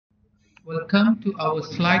Welcome to our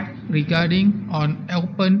slide regarding on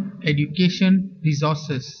open education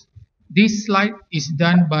resources. This slide is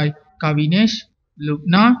done by Kavinesh,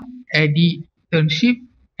 Lubna, Eddy Terinsip,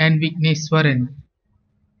 and Vignesshwaran.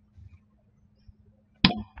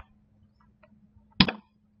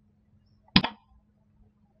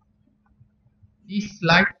 This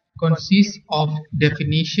slide consists of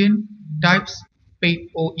definition, types,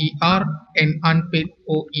 paid OER, and unpaid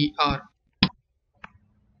OER.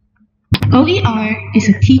 OER is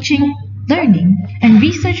a teaching, learning, and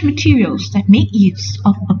research materials that make use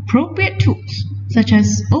of appropriate tools, such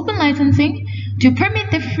as open licensing, to permit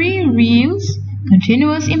the free reuse,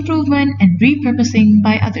 continuous improvement, and repurposing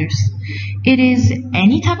by others. It is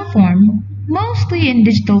any type of form, mostly in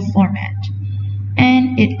digital format.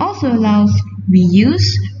 And it also allows reuse,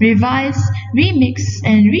 revise, remix,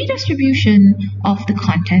 and redistribution of the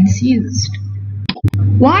contents used.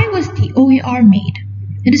 Why was the OER made?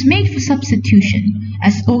 It is made for substitution,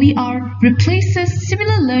 as OER replaces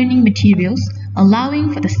similar learning materials,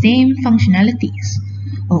 allowing for the same functionalities.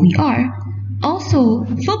 OER also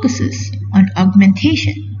focuses on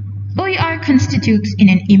augmentation. OER constitutes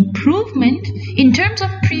an improvement in terms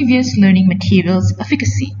of previous learning materials'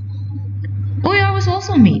 efficacy. OER was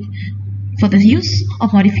also made for the use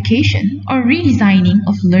of modification or redesigning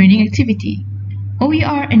of learning activity.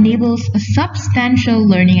 OER enables a substantial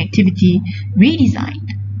learning activity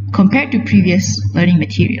redesigned compared to previous learning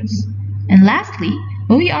materials. And lastly,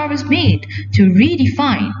 OER was made to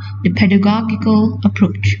redefine the pedagogical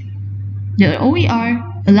approach. The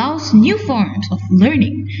OER allows new forms of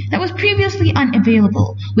learning that was previously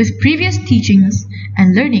unavailable with previous teachings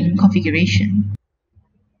and learning configuration.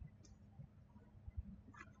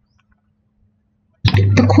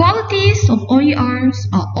 The qualities of OERs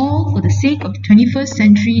are all for the sake of 21st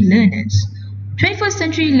century learners. 21st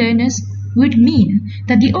century learners would mean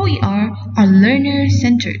that the OER are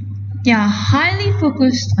learner-centered. They are highly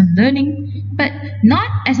focused on learning, but not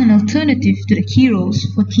as an alternative to the key roles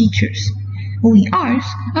for teachers. OERs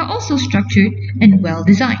are also structured and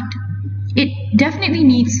well-designed. It definitely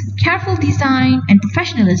needs careful design and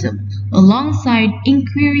professionalism alongside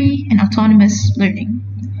inquiry and autonomous learning.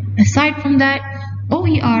 Aside from that,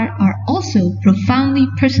 OER are also profoundly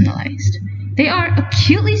personalized. They are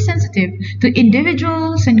acutely sensitive to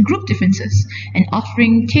individuals and group differences and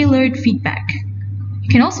offering tailored feedback. You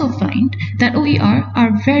can also find that OER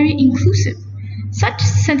are very inclusive. Such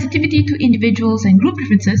sensitivity to individuals and group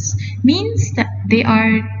differences means that they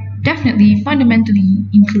are definitely fundamentally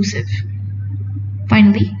inclusive.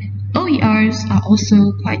 Finally, OERs are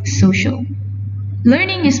also quite social.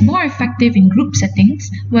 Learning is more effective in group settings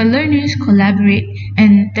where learners collaborate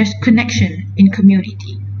and there's connection in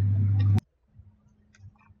community.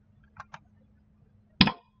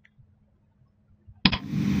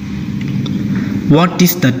 What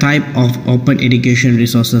is the type of open education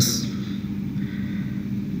resources?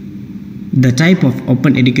 The type of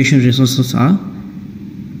open education resources are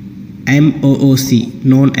MOOC,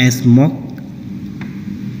 known as MOOC,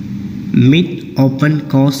 Mid Open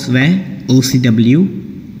Courseware, OCW,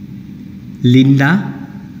 Linda,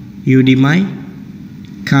 Udemy,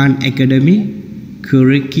 Khan Academy,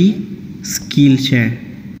 Kuriki, Skillshare.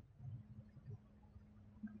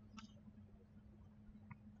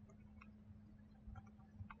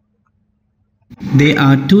 There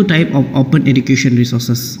are two types of open education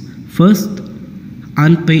resources. First,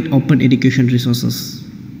 unpaid open education resources.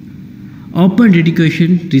 Open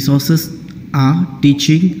education resources are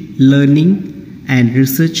teaching, learning, and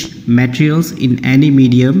research materials in any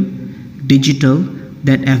medium, digital,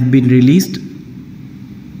 that have been released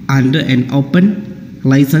under an open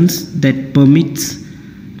license that permits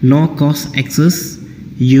no-cost access,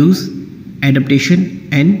 use, adaptation,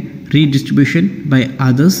 and redistribution by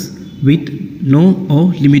others with no or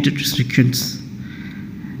limited restrictions.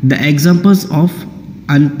 The examples of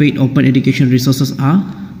unpaid open education resources are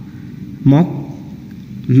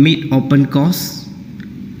MOOC, Mid Open Course,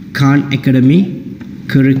 Khan Academy,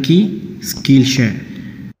 Kuriki, Skillshare.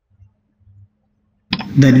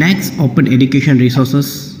 The next open education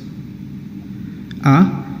resources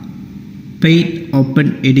are paid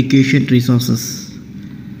open education resources.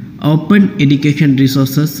 Open education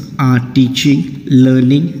resources are teaching,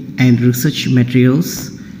 learning, and research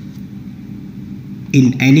materials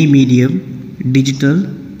in any medium, digital,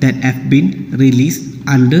 that have been released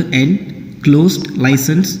under an closed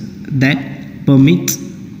license that permits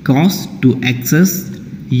cost to access,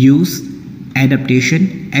 use,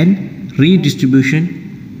 adaptation, and redistribution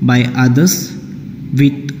by others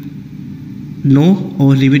with no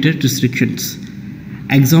or limited restrictions.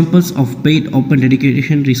 Examples of paid open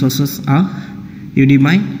education resources are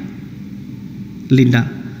Udemy, Linda.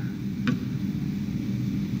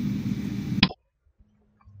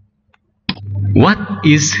 What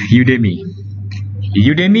is Udemy?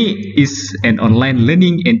 Udemy is an online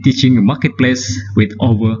learning and teaching marketplace with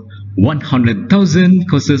over 100,000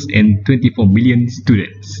 courses and 24 million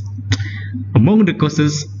students. Among the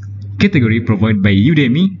courses category provided by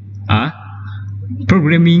Udemy are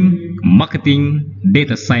programming, marketing,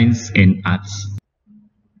 data science, and arts.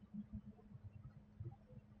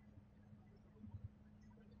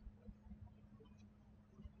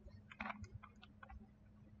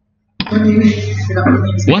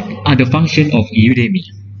 What are the functions of Udemy?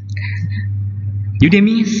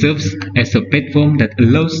 Udemy serves as a platform that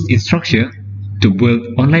allows instructors to build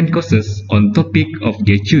online courses on topic of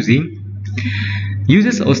their choosing.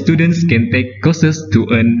 Users or students can take courses to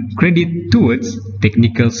earn credit towards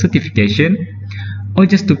technical certification or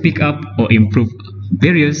just to pick up or improve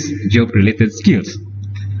various job-related skills.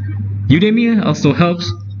 Udemy also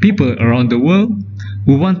helps people around the world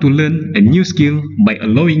who want to learn a new skill by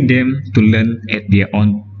allowing them to learn at their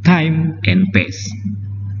own time and pace.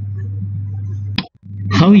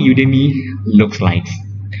 How Udemy looks like.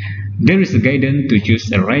 There is a guidance to choose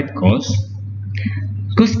the right course,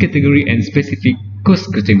 course category and specific course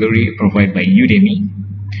category provided by Udemy.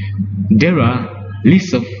 There are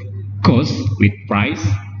lists of courses with price,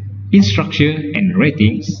 instruction and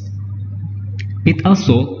ratings. It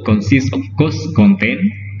also consists of course content,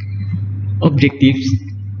 objectives,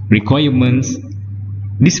 requirements,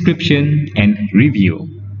 description, and review.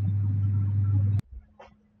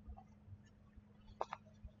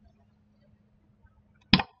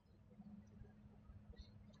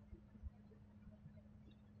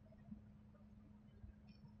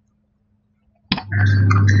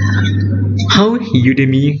 How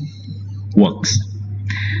Udemy works.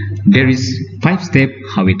 There is 5 steps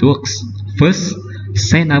how it works. First,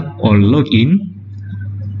 sign up or log in.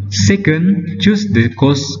 Second, choose the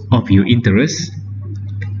course of your interest.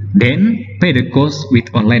 Then, pay the course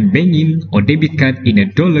with online banking or debit card in a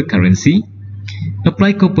dollar currency.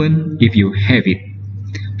 Apply coupon if you have it.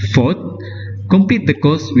 Fourth, complete the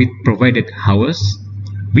course with provided hours,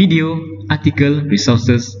 video, article,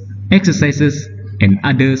 resources, exercises, and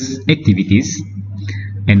others activities.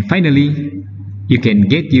 And finally, you can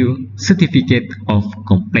get your certificate of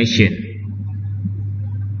completion.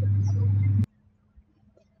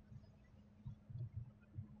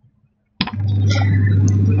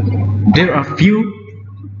 There are few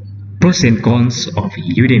pros and cons of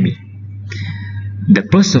Udemy. The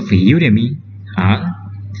pros of Udemy are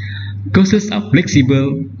courses are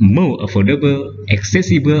flexible, more affordable,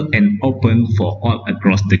 accessible, and open for all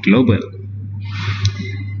across the globe.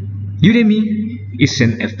 Udemy is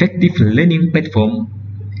an effective learning platform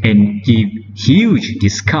and give huge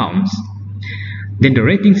discounts. Then the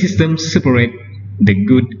rating system separates the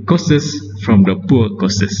good courses from the poor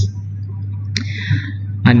courses.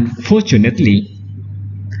 Unfortunately,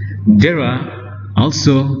 there are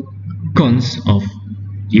also cons of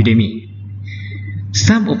Udemy.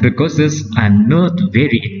 Some of the courses are not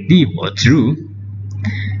very deep or true.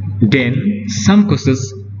 Then some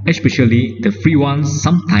courses, especially the free ones,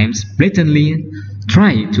 sometimes blatantly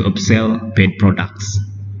try to upsell paid products.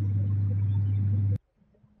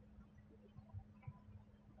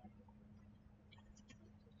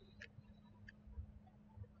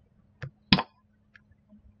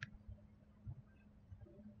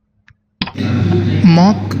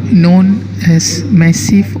 MOOC, known as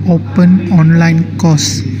Massive Open Online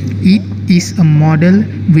Course. It is a model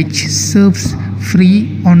which serves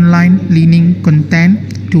free online learning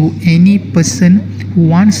content to any person who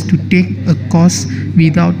wants to take a course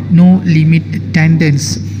without no limit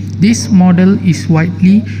attendance. This model is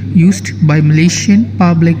widely used by Malaysian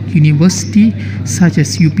public universities such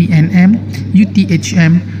as UPNM,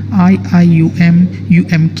 UTHM, IIUM,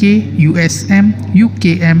 UMK, USM,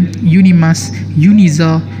 UKM, UNIMAS,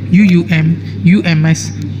 UNIZA, UUM,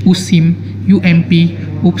 UMS, USIM, UMP,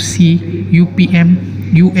 UPSI, UPM,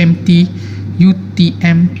 UMT,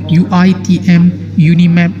 UTM, UITM,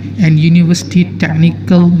 UNIMAP, and University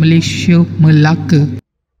Technical Malaysia Melaka.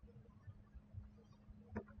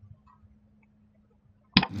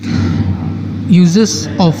 Uses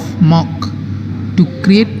of MOOC to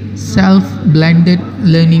create self-blended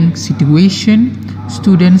learning situation.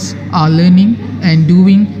 Students are learning and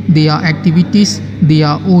doing their activities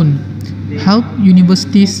their own. Help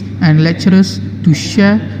universities and lecturers to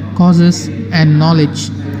share courses and knowledge.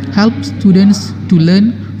 Help students to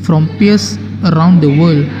learn from peers around the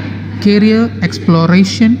world. Career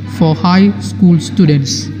exploration for high school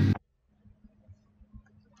students.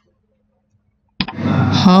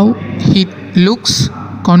 How it looks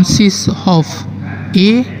consists of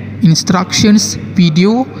A. Instructions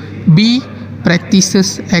video. B.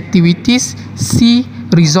 Practices activities. C.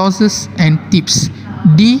 Resources and tips.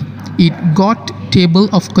 D. It got table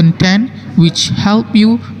of content which help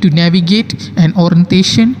you to navigate an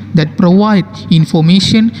orientation that provide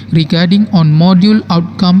information regarding on module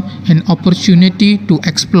outcome and opportunity to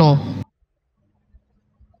explore.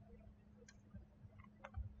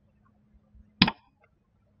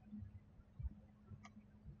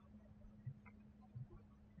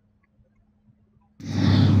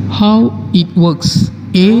 How it works.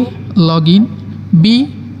 A. Login.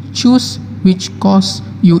 B. Choose which course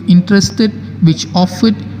you interested which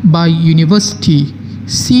offered by university.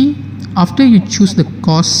 C. After you choose the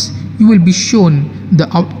course, you will be shown the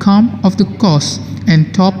outcome of the course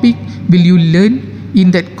and topic will you learn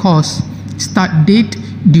in that course, start date,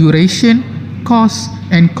 duration, course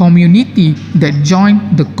and community that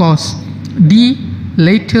join the course. D.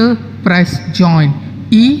 Later press join.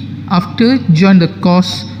 E. After join the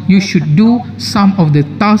course, you should do some of the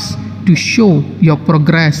tasks to show your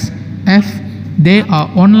progress. F. There are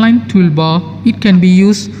online toolbar. It can be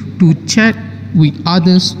used to chat with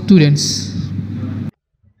other students.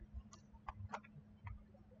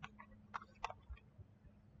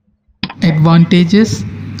 Advantages.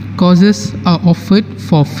 Courses are offered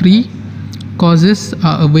for free. Courses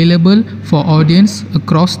are available for audience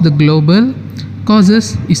across the global.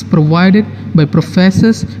 Courses is provided by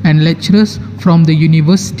professors and lecturers from the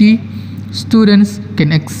university. Students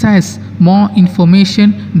can access more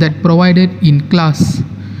information that provided in class.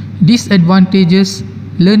 Disadvantages.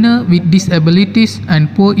 Learner with disabilities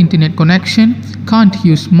and poor internet connection can't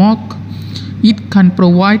use MOOC. It can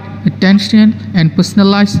provide attention and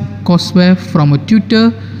personalized courseware from a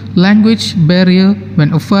tutor. Language barrier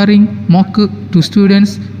when offering MOOC to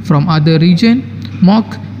students from other region.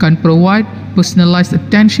 MOOC can provide personalized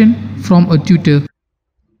attention from a tutor.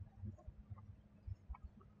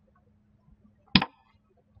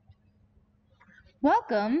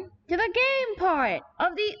 Welcome to the game part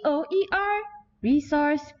of the OER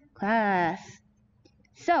resource class.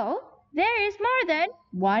 So, there is more than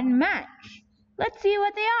one match. Let's see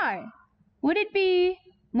what they are. Would it be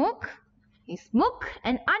MOOC? Is MOOC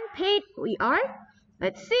an unpaid OER?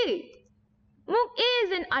 Let's see. MOOC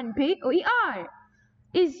is an unpaid OER.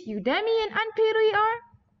 Is Udemy an unpaid OER?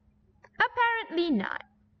 Apparently not.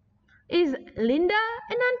 Is Lynda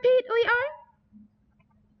an unpaid OER?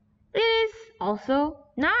 It is also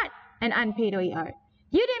not an unpaid OER.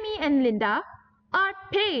 Udemy and Lynda are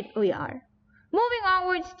paid OER. Moving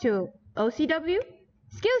onwards to OCW,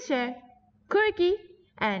 Skillshare, Quirky,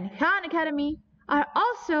 and Khan Academy are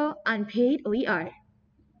also unpaid OER.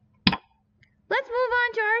 Let's move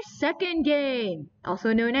on to our second game,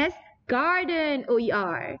 also known as Garden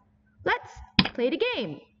OER. Let's play the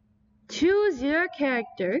game. Choose your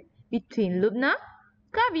character between Lubna,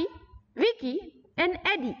 Kavi, Vicky, and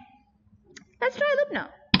Eddy. Let's try Lubna.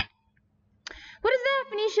 What is the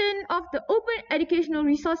definition of the open educational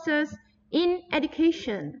resources in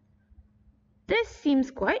education? This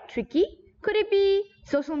seems quite tricky. Could it be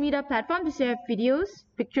social media platform to share videos,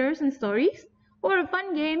 pictures, and stories? Or a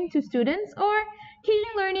fun game to students? Or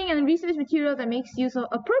teaching, learning, and research material that makes use of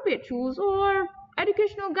appropriate tools? Or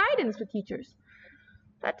educational guidance for teachers?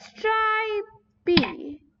 Let's try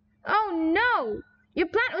B. Oh no! Your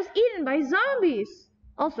plant was eaten by zombies!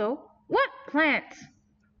 Also, what plant?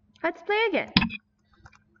 Let's play again.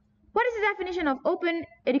 What is the definition of open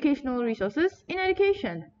educational resources in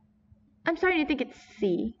education? I'm starting to think it's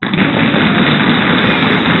C.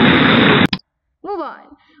 Move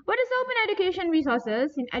on. What does open education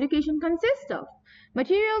resources in education consist of?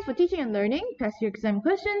 Materials for teaching and learning, past year exam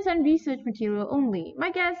questions, and research material only.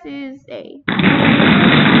 My guess is A.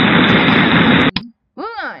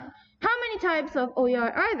 Move on. How many types of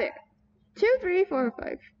OER are there? 2, 3, 4, or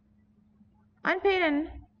 5. Unpaid and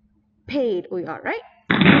paid OER, right?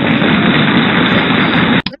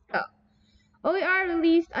 Let's go. OER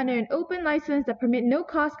released under an open license that permit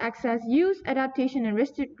no-cost access, use, adaptation, and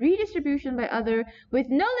redistribution by other with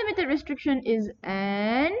no limited restriction is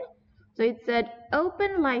an... So it said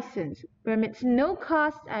open license permits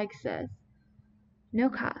no-cost access. No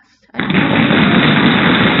cost. Where do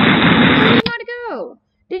you want to go?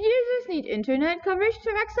 Did users need internet coverage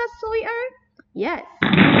to access OER? Yes.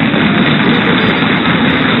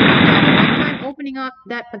 Time opening up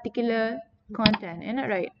that particular content, isn't it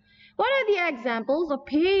right? What are the examples of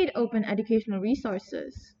paid open educational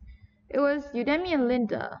resources? It was Udemy and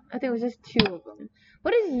Lynda. I think it was just 2 of them.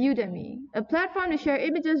 What is Udemy? A platform to share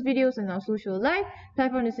images, videos, and our social life,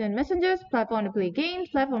 platform to send messages, platform to play games,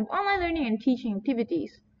 platform for online learning and teaching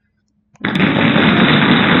activities.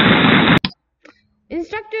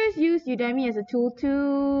 use Udemy as a tool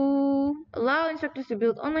to allow instructors to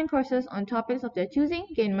build online courses on topics of their choosing,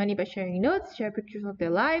 gain money by sharing notes, share pictures of their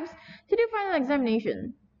lives, to do final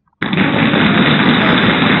examination.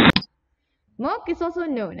 MOOC is also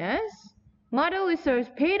known as Model, which serves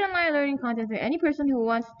paid online learning content to any person who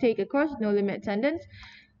wants to take a course with no limit attendance.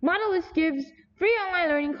 Model, which gives free online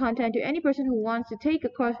learning content to any person who wants to take a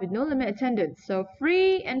course with no limit attendance. So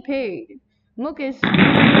free and paid. MOOC is...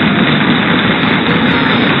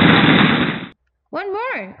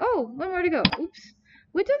 One more to go. Oops.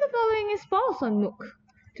 Which of the following is false on MOOC?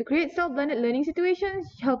 To create self-blended learning situations,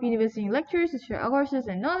 help university lecturers to share courses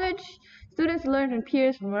and knowledge, students learn from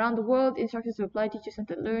peers from around the world, instructors to apply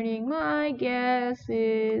teacher-centered learning. My guess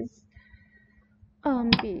is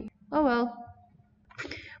B. Oh well.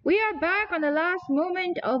 We are back on the last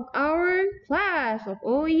moment of our class of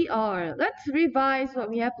OER. Let's revise what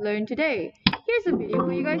we have learned today. Here's a video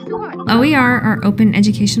for you guys to watch. OER are open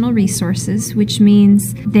educational resources, which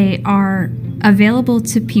means they are available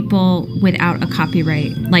to people without a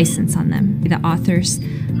copyright license on them. The authors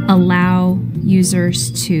allow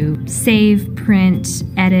users to save, print,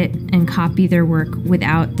 edit, and copy their work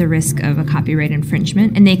without the risk of a copyright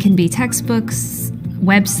infringement. And they can be textbooks,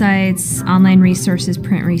 websites, online resources,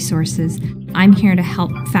 print resources. I'm here to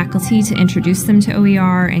help faculty to introduce them to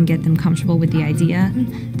OER and get them comfortable with the idea.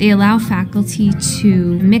 They allow faculty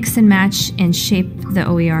to mix and match and shape the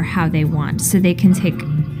OER how they want. So they can take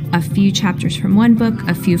a few chapters from one book,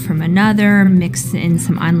 a few from another, mix in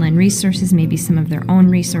some online resources, maybe some of their own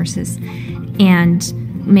resources, and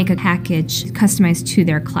make a package customized to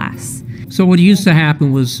their class. So what used to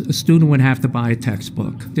happen was a student would have to buy a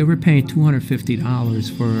textbook. They were paying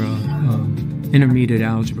 $250 for an intermediate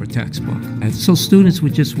algebra textbook. And so students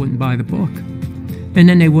just wouldn't buy the book. And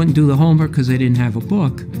then they wouldn't do the homework because they didn't have a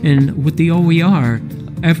book. And with the OER,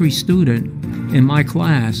 every student in my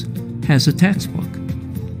class has a textbook.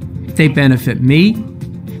 They benefit me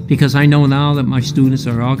because I know now that my students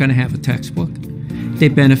are all going to have a textbook. They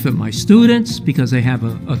benefit my students because they have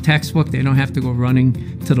a textbook. They don't have to go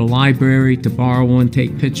running to the library to borrow one,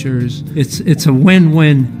 take pictures. It's a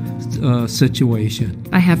win-win situation.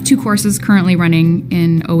 I have 2 courses currently running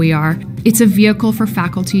in OER. It's a vehicle for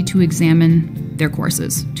faculty to examine their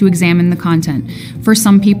courses, to examine the content. For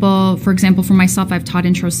some people, for example, for myself, I've taught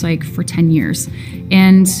intro psych for 10 years.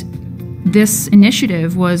 And this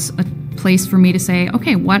initiative was a place for me to say,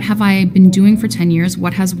 okay, what have I been doing for 10 years?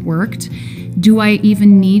 What has worked? Do I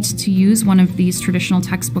even need to use one of these traditional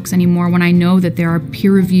textbooks anymore when I know that there are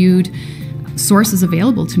peer-reviewed sources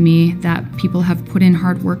available to me that people have put in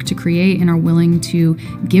hard work to create and are willing to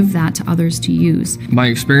give that to others to use? My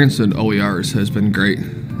experience in OERs has been great.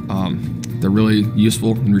 They're really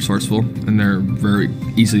useful and resourceful, and they're very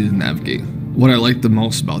easy to navigate. What I like the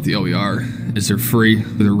most about the OER is they're free,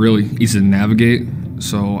 they're really easy to navigate,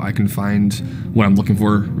 so I can find what I'm looking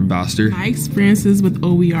for faster. My experiences with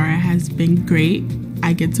OER has been great.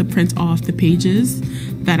 I get to print off the pages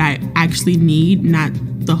that I actually need, not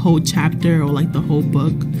the whole chapter or like the whole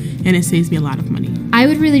book, and it saves me a lot of money. I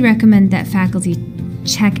would really recommend that faculty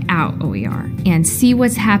check out OER and see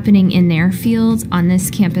what's happening in their field on this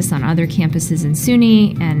campus, on other campuses in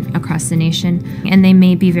SUNY and across the nation, and they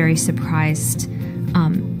may be very surprised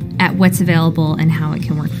at what's available and how it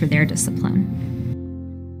can work for their discipline.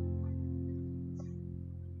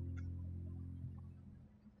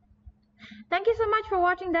 Thank you so much for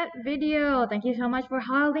watching that video. Thank you so much for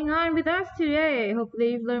holding on with us today.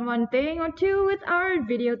 Hopefully you've learned one thing or two with our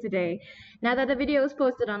video today. Now that the video is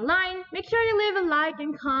posted online, make sure you leave a like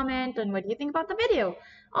and comment on what you think about the video.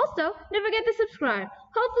 Also, don't forget to subscribe.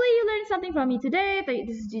 Hopefully you learned something from me today.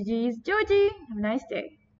 This is Gigi's Joji. Have a nice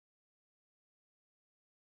day.